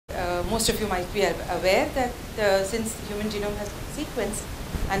most of you might be aware that since the human genome has been sequenced,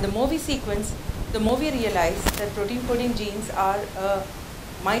 and the more we sequence, the more we realize that protein coding genes are a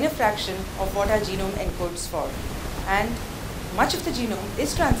minor fraction of what our genome encodes for. And much of the genome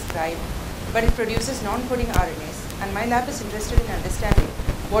is transcribed, but it produces non-coding RNAs. And my lab is interested in understanding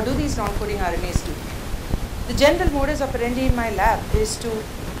what do these non-coding RNAs do. The general modus operandi in my lab is to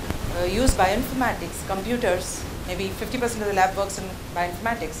use bioinformatics, computers, maybe 50% of the lab works in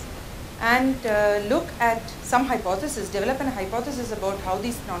bioinformatics, and look at some hypothesis, develop a hypothesis about how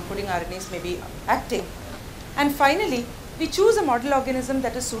these non-coding RNAs may be acting. And finally, we choose a model organism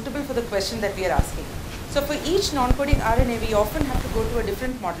that is suitable for the question that we are asking. So for each non-coding RNA, we often have to go to a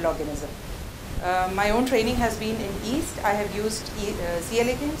different model organism. My own training has been in yeast. I have used C.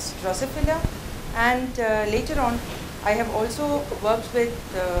 elegans, Drosophila, and later on, I have also worked with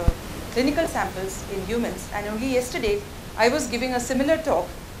clinical samples in humans. And only yesterday, I was giving a similar talk,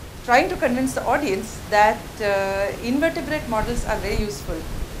 trying to convince the audience that invertebrate models are very useful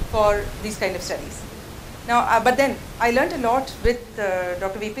for these kind of studies. Now, but then I learned a lot with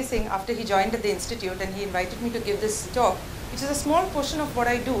Dr. V.P. Singh after he joined at the institute, and he invited me to give this talk, which is a small portion of what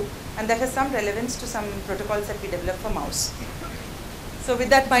I do, and that has some relevance to some protocols that we develop for mouse. So with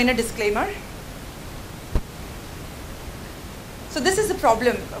that minor disclaimer. So this is the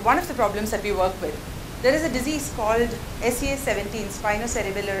problem, one of the problems that we work with. There is a disease called SEA17,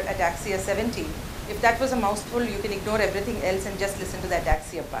 spinocerebellar ataxia 17. If that was a mouthful, you can ignore everything else and just listen to the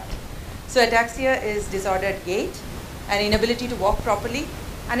ataxia part. So ataxia is disordered gait and inability to walk properly.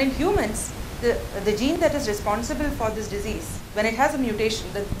 And in humans, the gene that is responsible for this disease, when it has a mutation,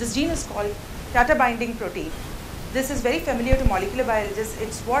 this gene is called tata binding protein. This is very familiar to molecular biologists.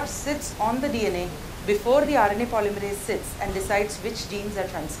 It's what sits on the DNA before the RNA polymerase sits and decides which genes are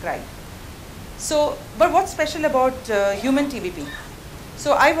transcribed. So, but what's special about human TBP?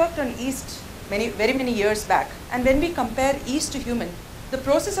 So I worked on yeast very many years back, and when we compare yeast to human, the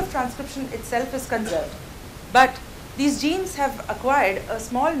process of transcription itself is conserved. But these genes have acquired a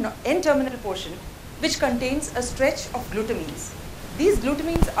small N-terminal portion which contains a stretch of glutamines. These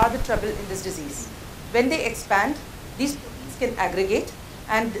glutamines are the trouble in this disease. When they expand, these proteins can aggregate,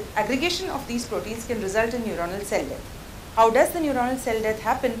 and the aggregation of these proteins can result in neuronal cell death. How does the neuronal cell death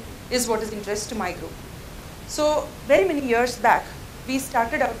happen is what is interest to my group. So very many years back, we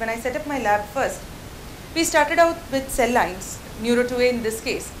started out, when I set up my lab first, we started out with cell lines, Neuro2A in this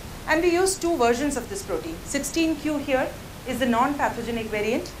case, and we used two versions of this protein. 16q here is the non-pathogenic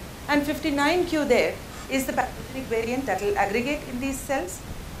variant, and 59q there is the pathogenic variant that will aggregate in these cells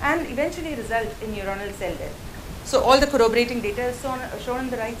and eventually result in neuronal cell death. So all the corroborating data is shown on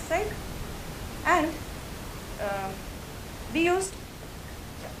the right side, and we used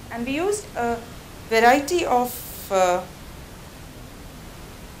a variety of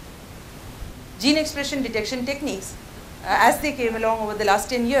gene expression detection techniques as they came along over the last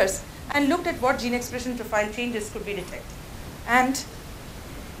 10 years, and looked at what gene expression profile changes could be detected. And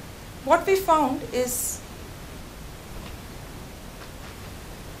what we found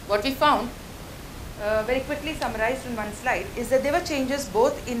very quickly summarized in one slide, is that there were changes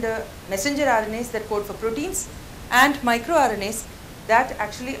both in the messenger RNAs that code for proteins and microRNAs that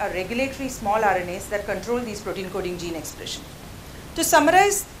actually are regulatory small RNAs that control these protein coding gene expression. To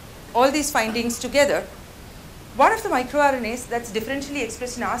summarize all these findings together, one of the microRNAs that's differentially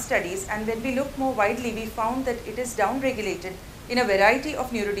expressed in our studies, and when we looked more widely, we found that it is downregulated in a variety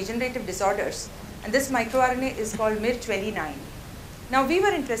of neurodegenerative disorders, and this microRNA is called MIR29. Now we were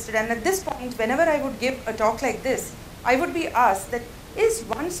interested, and at this point, whenever I would give a talk like this, I would be asked that is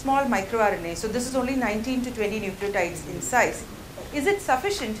one small microRNA, so this is only 19 to 20 nucleotides in size, is it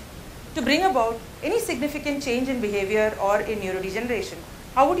sufficient to bring about any significant change in behavior or in neurodegeneration?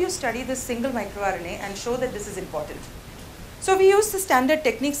 How would you study this single microRNA and show that this is important? So we use the standard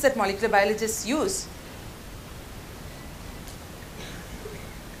techniques that molecular biologists use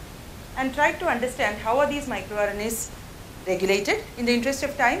and tried to understand how are these microRNAs regulated. In the interest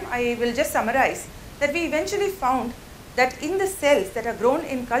of time, I will just summarize that we eventually found that in the cells that are grown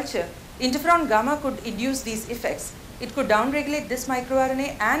in culture, interferon gamma could induce these effects. It could downregulate this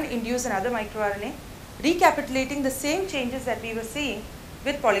microRNA and induce another microRNA, recapitulating the same changes that we were seeing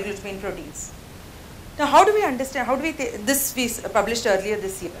with polyglutamine proteins. Now, how do we understand, this we published earlier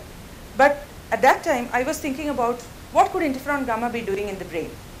this year, but at that time I was thinking about what could interferon gamma be doing in the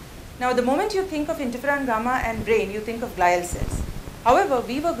brain. Now, the moment you think of interferon gamma and brain, you think of glial cells. However,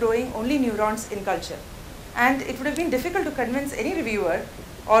 we were growing only neurons in culture, and it would have been difficult to convince any reviewer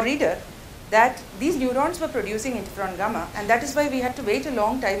or reader that these neurons were producing interferon gamma, and that is why we had to wait a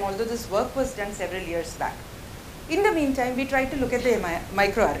long time, although this work was done several years back. In the meantime, we tried to look at the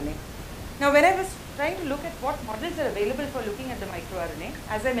microRNA. Now, when I was trying to look at what models are available for looking at the microRNA,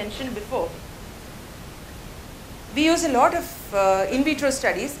 as I mentioned before, we use a lot of in vitro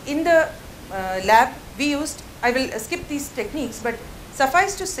studies. In the lab, we used, I will skip these techniques, but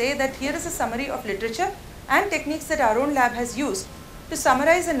suffice to say that here is a summary of literature and techniques that our own lab has used to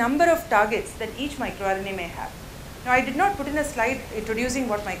summarize a number of targets that each microRNA may have. Now, I did not put in a slide introducing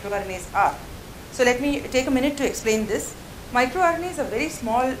what microRNAs are. So, let me take a minute to explain this. MicroRNAs are very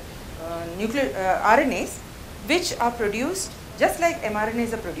small RNAs which are produced just like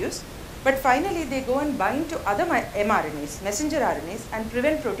mRNAs are produced, but finally they go and bind to other mRNAs, messenger RNAs, and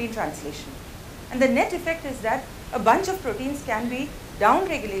prevent protein translation. And the net effect is that a bunch of proteins can be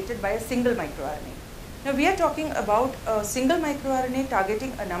down-regulated by a single microRNA. Now, we are talking about a single microRNA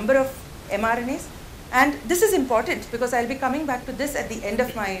targeting a number of mRNAs, and this is important because I will be coming back to this at the end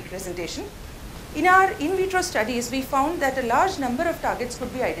of my presentation. In our in vitro studies, we found that a large number of targets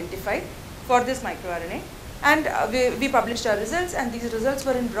could be identified for this microRNA, and we published our results, and these results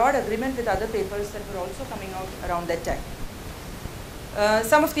were in broad agreement with other papers that were also coming out around that time.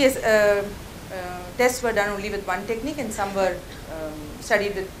 Some of these tests were done only with one technique, and some were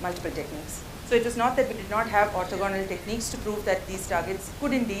studied with multiple techniques. So it was not that we did not have orthogonal techniques to prove that these targets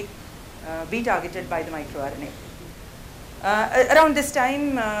could indeed be targeted by the microRNA. Around this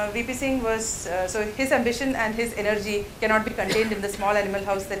time, VP Singh was, so his ambition and his energy cannot be contained in the small animal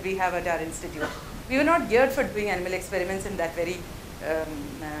house that we have at our institute. We were not geared for doing animal experiments in that very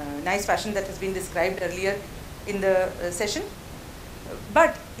nice fashion that has been described earlier in the session.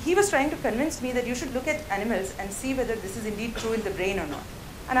 But he was trying to convince me that you should look at animals and see whether this is indeed true in the brain or not.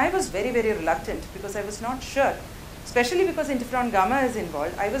 And I was very, very reluctant because I was not sure, especially because interferon gamma is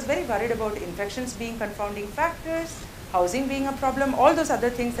involved. I was very worried about infections being confounding factors, housing being a problem, all those other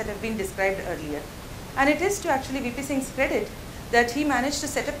things that have been described earlier. And it is to actually VP Singh's credit that he managed to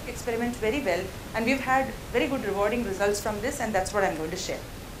set up the experiment very well, and we've had very good rewarding results from this, and that's what I'm going to share.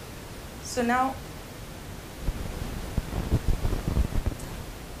 So now,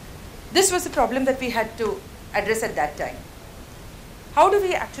 this was the problem that we had to address at that time. How do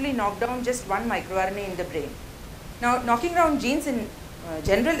we actually knock down just one microRNA in the brain? Now, knocking down genes in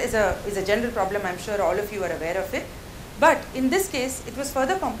general is a general problem. I'm sure all of you are aware of it. But in this case, it was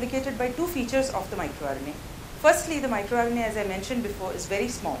further complicated by two features of the microRNA. Firstly, the microRNA, as I mentioned before, is very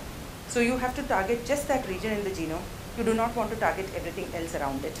small. So you have to target just that region in the genome. You do not want to target everything else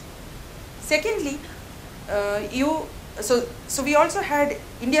around it. Secondly, so we also had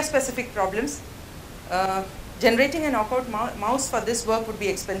India-specific problems. Generating a knockout mouse for this work would be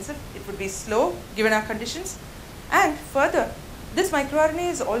expensive. It would be slow, given our conditions. And further, this microRNA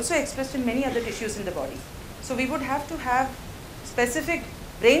is also expressed in many other tissues in the body. So we would have to have specific,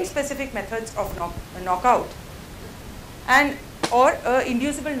 brain-specific methods of knockout, and or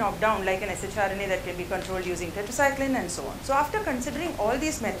inducible knockdown like an shRNA that can be controlled using tetracycline and so on. So after considering all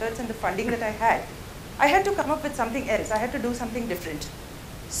these methods and the funding that I had to come up with something else. I had to do something different.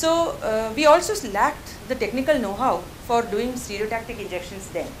 So we also lacked the technical know-how for doing stereotactic injections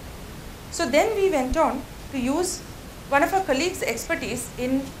then. So then we went on to use one of our colleagues' expertise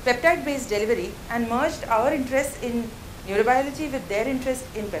in peptide-based delivery and merged our interest in neurobiology with their interest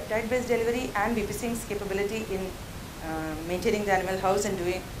in peptide-based delivery and VP Singh's capability in maintaining the animal house and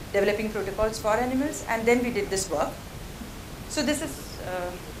developing protocols for animals, and then we did this work. So this is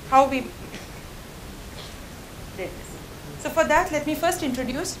how we did this. So for that, let me first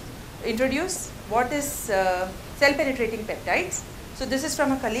introduce what is cell-penetrating peptides. So this is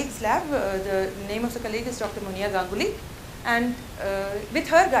from a colleague's lab. The name of the colleague is Dr. Munia Ganguly, and with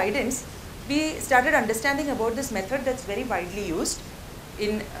her guidance, we started understanding about this method that's very widely used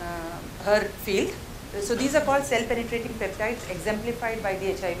in her field. So these are called cell-penetrating peptides, exemplified by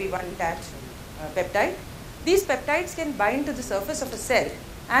the HIV-1 TAT peptide. These peptides can bind to the surface of a cell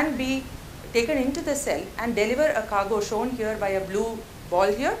and be taken into the cell and deliver a cargo shown here by a blue ball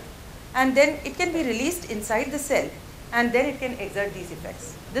here, and then it can be released inside the cell, and then it can exert these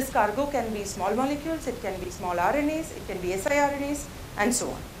effects. This cargo can be small molecules, it can be small RNAs, it can be siRNAs, and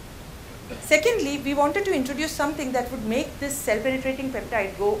so on. Secondly, we wanted to introduce something that would make this cell-penetrating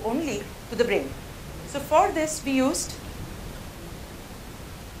peptide go only to the brain. So for this, we used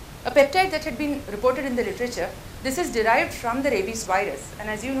a peptide that had been reported in the literature. This is derived from the rabies virus, and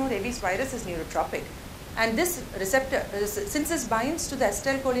as you know, rabies virus is neurotropic. And this receptor, since this binds to the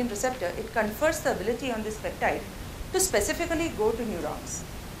acetylcholine receptor, it confers the ability on this peptide to specifically go to neurons.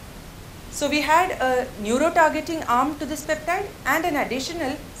 So we had a neurotargeting arm to this peptide and an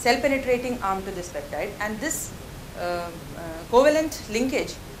additional cell-penetrating arm to this peptide, and this covalent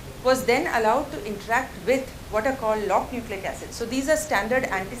linkage was then allowed to interact with what are called locked nucleic acids. So these are standard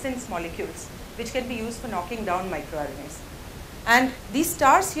antisense molecules which can be used for knocking down microRNAs. And these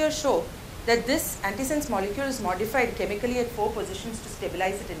stars here show that this antisense molecule is modified chemically at 4 positions to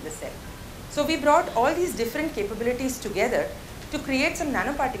stabilize it in the cell. So we brought all these different capabilities together to create some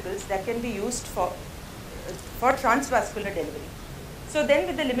nanoparticles that can be used for transvascular delivery. So then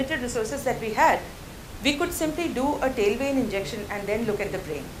with the limited resources that we had, we could simply do a tail vein injection and then look at the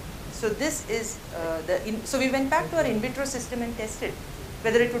brain. So this is so we went back to our in vitro system and tested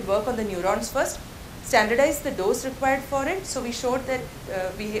whether it would work on the neurons first, standardized the dose required for it. So we showed that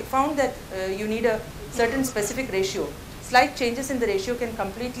we found that you need a certain specific ratio. Slight changes in the ratio can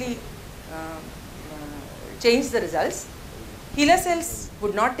completely change the results. HeLa cells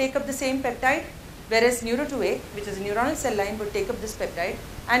would not take up the same peptide, whereas Neuro2A, which is a neuronal cell line, would take up this peptide,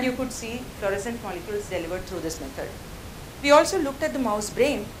 and you could see fluorescent molecules delivered through this method. We also looked at the mouse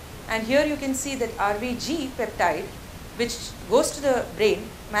brain, and here you can see that RVG peptide, which goes to the brain,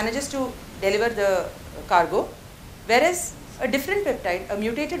 manages to deliver the cargo, whereas a different peptide, a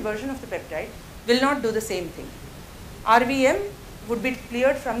mutated version of the peptide, will not do the same thing. RVM would be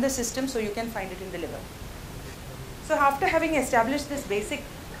cleared from the system, so you can find it in the liver. So after having established these basic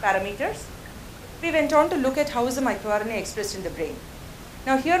parameters, we went on to look at how is the microRNA expressed in the brain.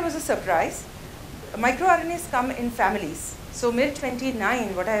 Now here was a surprise. MicroRNAs come in families. So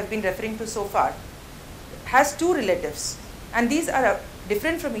MIR29, what I have been referring to so far, has 2 relatives, and these are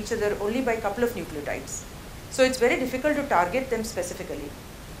different from each other only by a couple of nucleotides. So it's very difficult to target them specifically.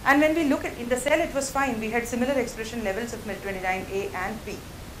 And when we look at in the cell, it was fine. We had similar expression levels of MIR29A and B.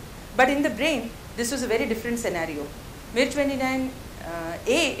 But in the brain, this was a very different scenario.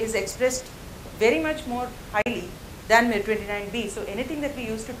 MIR29A is expressed very much more highly than MIR29B. So anything that we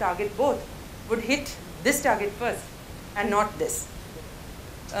use to target both would hit this target first and not this.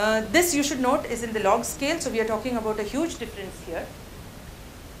 This, you should note, is in the log scale. So we are talking about a huge difference here.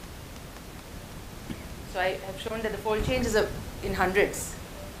 So I have shown that the fold change is in hundreds.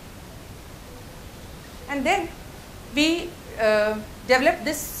 And then we developed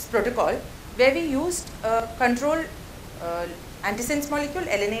this protocol where we used a control antisense molecule.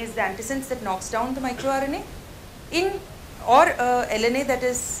 LNA is the antisense that knocks down the microRNA, or LNA that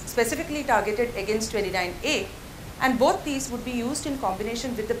is specifically targeted against 29A. And both these would be used in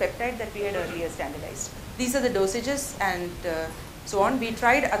combination with the peptide that we had earlier standardized. These are the dosages and so on. We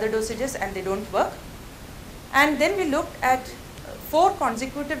tried other dosages and they don't work. And then we looked at 4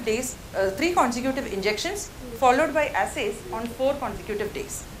 consecutive days, 3 consecutive injections followed by assays on 4 consecutive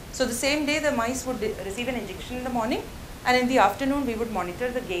days. So the same day the mice would receive an injection in the morning, and in the afternoon we would monitor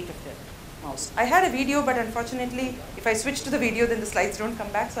the gait of the mouse. I had a video, but unfortunately if I switch to the video then the slides don't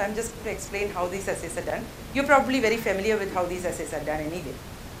come back, so I'm just going to explain how these assays are done. You're probably very familiar with how these assays are done anyway.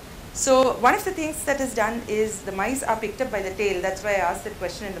 So one of the things that is done is the mice are picked up by the tail. That's why I asked that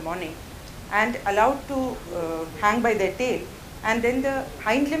question in the morning, and allowed to hang by their tail, and then the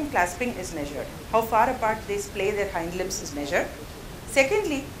hind limb clasping is measured. How far apart they splay their hind limbs is measured.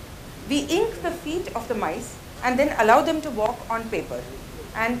 Secondly, we ink the feet of the mice and then allow them to walk on paper,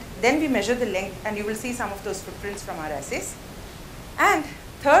 and then we measure the length, and you will see some of those footprints from our assays. And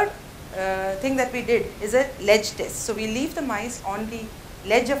third thing that we did is a ledge test. So we leave the mice on the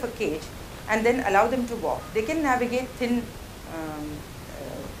ledge of a cage and then allow them to walk. They can navigate thin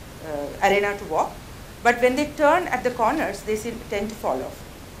arena to walk, but when they turn at the corners, they tend to fall off.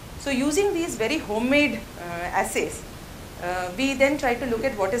 So using these very homemade assays, we then try to look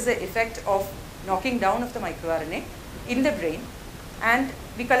at what is the effect of knocking down of the microRNA in the brain, and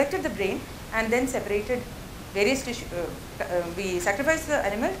we collected the brain and then separated various tissues. We sacrificed the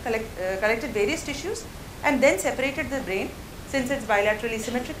animal, collected various tissues, and then separated the brain. Since it's bilaterally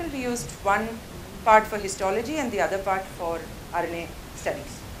symmetrical, we used one part for histology and the other part for RNA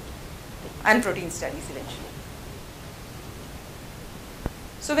studies and protein studies eventually.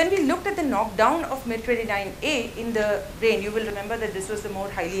 So when we looked at the knockdown of MIR29A in the brain, you will remember that this was the more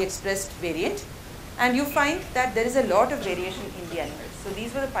highly expressed variant, and you find that there is a lot of variation in the animals. So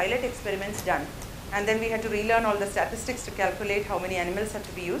these were the pilot experiments done, and then we had to relearn all the statistics to calculate how many animals had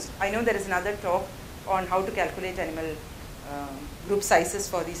to be used. I know there is another talk on how to calculate animal group sizes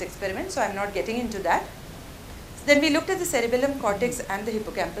for these experiments, so I'm not getting into that. Then we looked at the cerebellum, cortex and the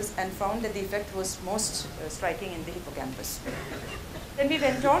hippocampus and found that the effect was most striking in the hippocampus. Then we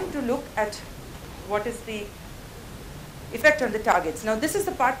went on to look at what is the effect on the targets. Now this is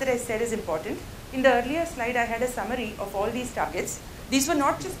the part that I said is important. In the earlier slide I had a summary of all these targets. These were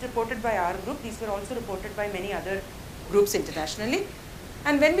not just reported by our group, these were also reported by many other groups internationally.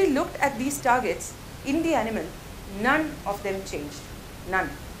 And when we looked at these targets in the animal, none of them changed, none.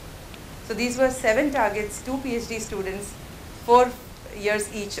 So these were 7 targets, 2 PhD students, 4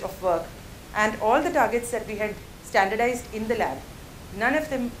 years each of work. And all the targets that we had standardized in the lab, none of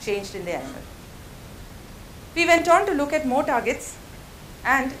them changed in the animal. We went on to look at more targets,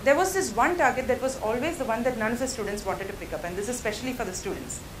 and there was this one target that was always the one that none of the students wanted to pick up, and this is especially for the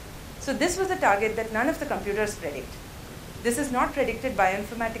students. So this was a target that none of the computers predict. This is not predicted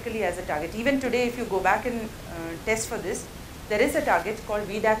bioinformatically as a target. Even today, if you go back and test for this, there is a target called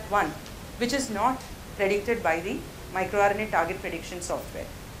VDAC1, which is not predicted by the microRNA target prediction software.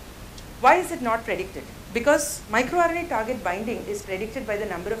 Why is it not predicted? Because microRNA target binding is predicted by the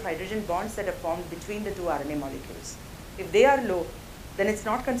number of hydrogen bonds that are formed between the 2 RNA molecules. If they are low, then it's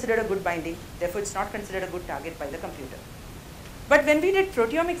not considered a good binding, therefore it's not considered a good target by the computer. But when we did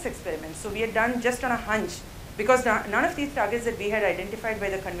proteomics experiments, so we had done just on a hunch, because none of these targets that we had identified by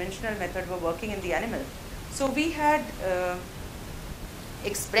the conventional method were working in the animal. So we had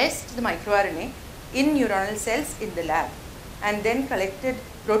expressed the microRNA in neuronal cells in the lab, and then collected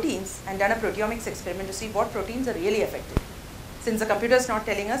proteins and done a proteomics experiment to see what proteins are really affected. Since the computer is not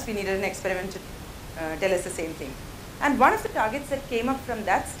telling us, we needed an experiment to tell us the same thing. And one of the targets that came up from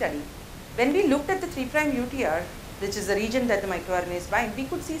that study, when we looked at the 3' UTR, which is the region that the microRNAs bind, we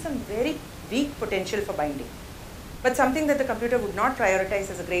could see some very weak potential for binding, but something that the computer would not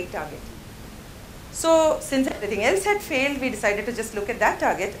prioritize as a great target. So since everything else had failed, we decided to just look at that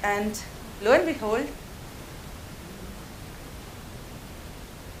target, and lo and behold,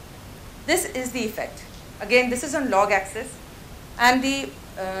 this is the effect. Again, this is on log axis, and the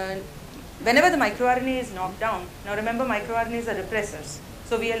whenever the microRNA is knocked down, now remember microRNAs are repressors.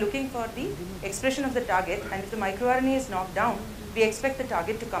 So we are looking for the expression of the target, and if the microRNA is knocked down, we expect the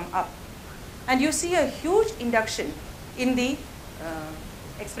target to come up. And you see a huge induction in the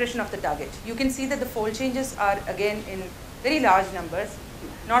expression of the target. You can see that the fold changes are again in very large numbers,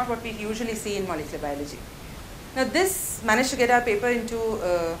 not what we usually see in molecular biology. Now this managed to get our paper into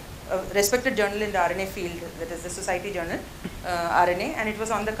a respected journal in the RNA field, that is the Society Journal, RNA, and it was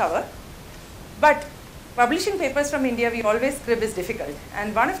on the cover. But publishing papers from India, we always crib is difficult.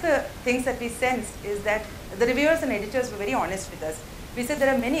 And one of the things that we sensed is that the reviewers and editors were very honest with us. We said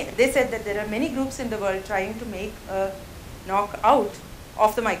they said that there are many groups in the world trying to make a knockout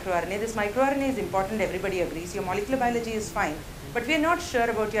of the microRNA. This microRNA is important, everybody agrees. Your molecular biology is fine, but we are not sure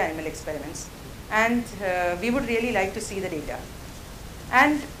about your animal experiments. And we would really like to see the data.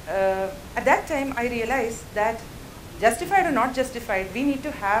 And at that time, I realized that justified or not justified, we need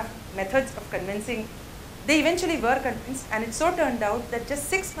to have methods of convincing. They eventually were convinced, and it so turned out that just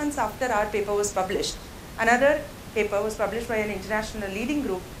 6 months after our paper was published, another paper was published by an international leading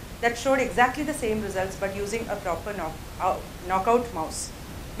group that showed exactly the same results but using a proper knockout mouse,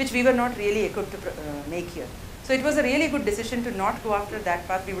 which we were not really equipped to make here. So it was a really good decision to not go after that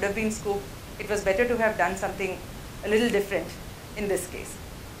path. We would have been scooped. It was better to have done something a little different in this case.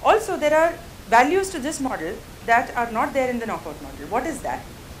 Also, there are values to this model that are not there in the knockout model. What is that?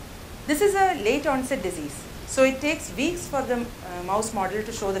 This is a late onset disease. So it takes weeks for the mouse model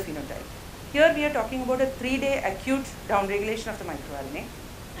to show the phenotype. Here we are talking about a 3-day acute downregulation of the microRNA.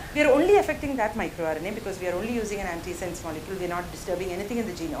 We are only affecting that microRNA because we are only using an antisense molecule. We are not disturbing anything in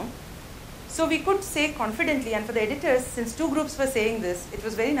the genome. So we could say confidently, and for the editors, since 2 groups were saying this, it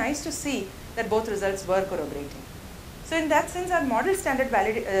was very nice to see that both results were corroborating. So in that sense, our model standard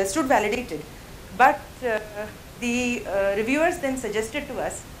stood validated. But the reviewers then suggested to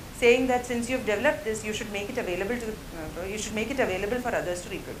us, saying that since you have developed this, you should make it available for others to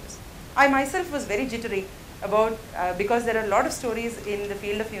reproduce. I myself was very jittery about because there are a lot of stories in the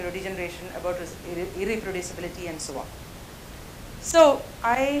field of neurodegeneration about irreproducibility and so on. So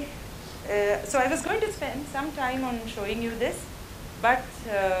I was going to spend some time on showing you this, but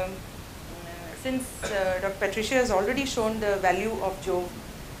since Dr. Patricia has already shown the value of Jove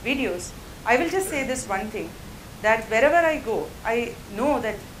videos, I will just say this one thing, that wherever I go, I know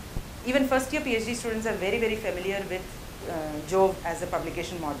that even first year PhD students are very, very familiar with Jove as a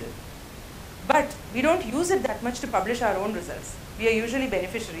publication model. But we don't use it that much to publish our own results. We are usually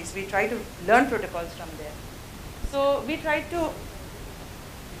beneficiaries. We try to learn protocols from there. So we tried to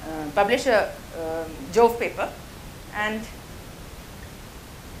publish a Jove paper, and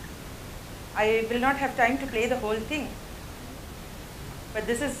I will not have time to play the whole thing, but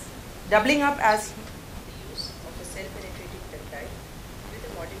this is doubling up as the use of a cell-penetrating peptide with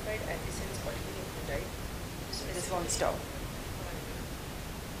a modified antisense oligonucleotide. This won't stop.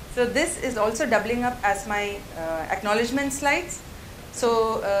 So this is also doubling up as my acknowledgement slides.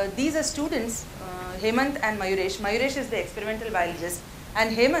 So these are students, Hemant and Mayuresh. Mayuresh is the experimental biologist,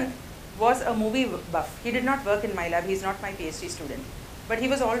 and Hemant was a movie buff. He did not work in my lab. He's not my PhD student. but he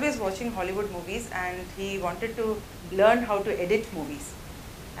was always watching Hollywood movies and he wanted to learn how to edit movies.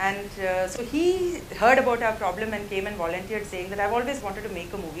 And so he heard about our problem and came and volunteered, saying that I've always wanted to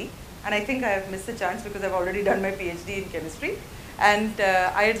make a movie, and I think I have missed the chance because I've already done my PhD in chemistry, and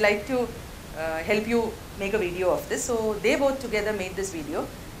I'd like to help you make a video of this. So they both together made this video,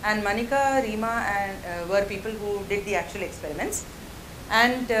 and Manika, Reema and were people who did the actual experiments,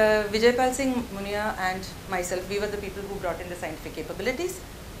 and Vijaypal Singh Munia and myself, we were the people who brought in the scientific capabilities,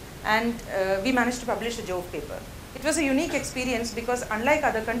 and we managed to publish a Jove paper. It was a unique experience because unlike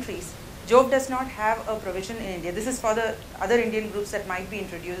other countries, Jove does not have a provision in India. This is for the other Indian groups that might be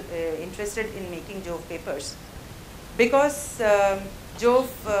interested in making Jove papers. Because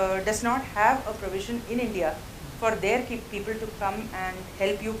Jove does not have a provision in India for their people to come and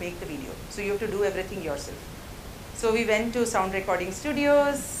help you make the video. So you have to do everything yourself. So we went to sound recording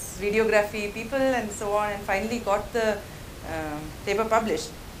studios, videography people and so on, and finally got the paper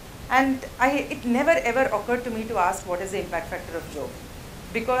published. And it never ever occurred to me to ask what is the impact factor of Jove.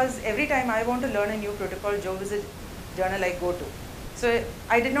 Because every time I want to learn a new protocol, Jove is a journal I go to. So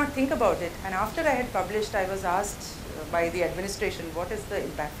I did not think about it. And after I had published, I was asked by the administration, what is the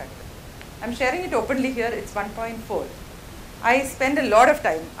impact factor? I'm sharing it openly here, it's 1.4. I spend a lot of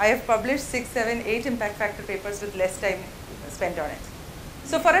time. I have published 6, 7, 8 impact factor papers with less time spent on it.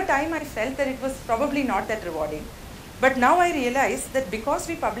 So for a time, I felt that it was probably not that rewarding. But now I realize that because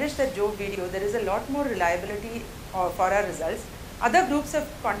we published that Jove video, there is a lot more reliability for our results. Other groups have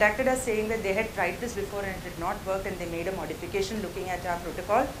contacted us saying that they had tried this before and it did not work, and they made a modification looking at our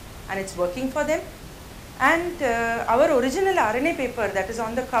protocol and it's working for them. And our original RNA paper that is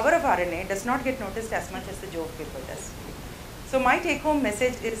on the cover of RNA does not get noticed as much as the Jove paper does. So my take-home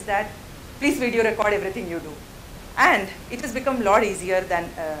message is that please video record everything you do. And it has become a lot easier than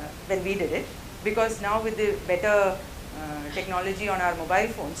when we did it, because now with the better technology on our mobile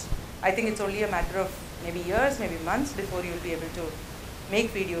phones, I think it's only a matter of maybe years, maybe months before you'll be able to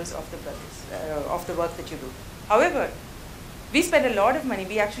make videos of the projects, of the work that you do. However, we spent a lot of money.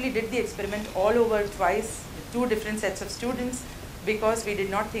 We actually did the experiment all over twice with 2 different sets of students because we did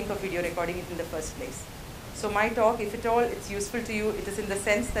not think of video recording it in the first place. So my talk, if at all it's useful to you, it is in the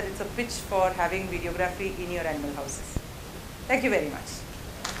sense that it's a pitch for having videography in your animal houses. Thank you very much.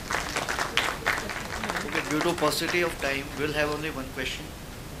 Okay, due to paucity of time, we'll have only one question.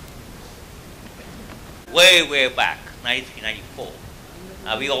 Way back,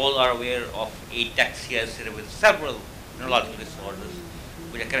 1994, we all are aware of ataxia with several neurological disorders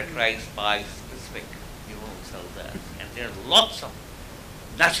which are characterized by specific neuronal cell death. And there are lots of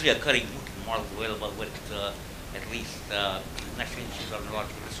naturally occurring models available with at least National Institute of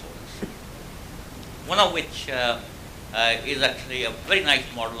Neurological Disorders. One of which is actually a very nice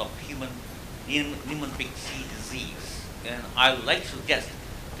model of human Niemann-Pick C disease. And I would like to suggest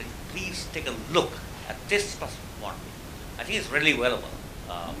that you please take a look at this specific model. I think it's readily available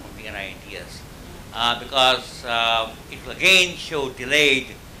from the NINDS because it will again show delayed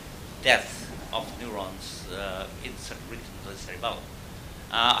death of neurons in certain regions of the cerebellum.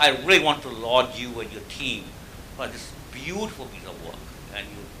 I really want to laud you and your team for this beautiful piece of work, and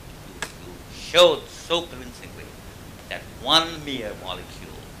you showed so convincingly that one mere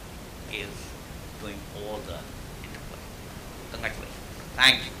molecule is doing all the interplay. Congratulations.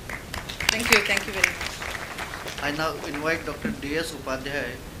 Thank you. Thank you very much. I now invite Dr. D.S.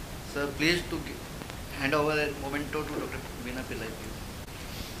 Upadhyay. Sir, please to hand over a memento to Dr. Beena Pillai, please.